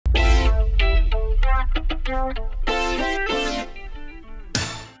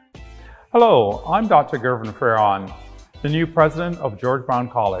Hello, I'm Dr. Gervan, the new president of George Brown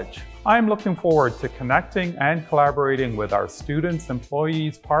College. I'm looking forward to connecting and collaborating with our students,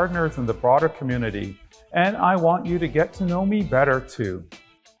 employees, partners, and the broader community. And I want you to get to know me better too.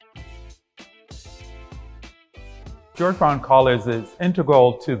 George Brown College is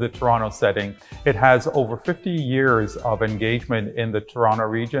integral to the Toronto setting. It has over 50 years of engagement in the Toronto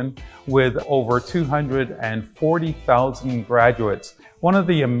region with over 240,000 graduates. One of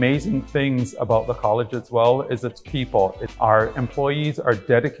the amazing things about the college as well is its people. Our employees are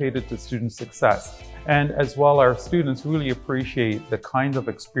dedicated to student success. And as well, our students really appreciate the kind of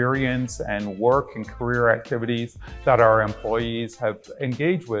experience and work and career activities that our employees have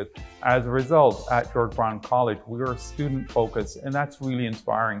engaged with. As a result, at George Brown College, we are student focused, and that's really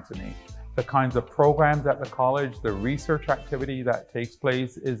inspiring to me. The kinds of programs at the college, the research activity that takes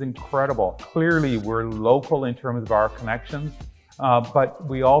place is incredible. Clearly, we're local in terms of our connections, but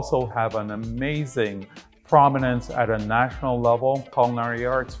we also have an amazing prominence at a national level. Culinary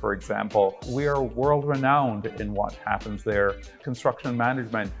arts, for example. We are world-renowned in what happens there. Construction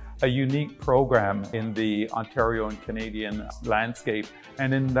management, a unique program in the Ontario and Canadian landscape.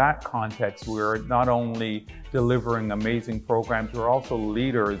 And in that context, we're not only delivering amazing programs, we're also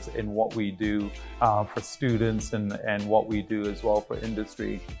leaders in what we do for students and what we do as well for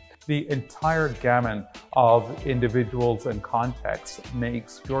industry. The entire gamut of individuals and contexts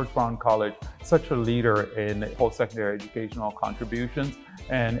makes George Brown College such a leader in post-secondary educational contributions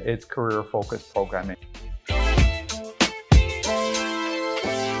and its career-focused programming.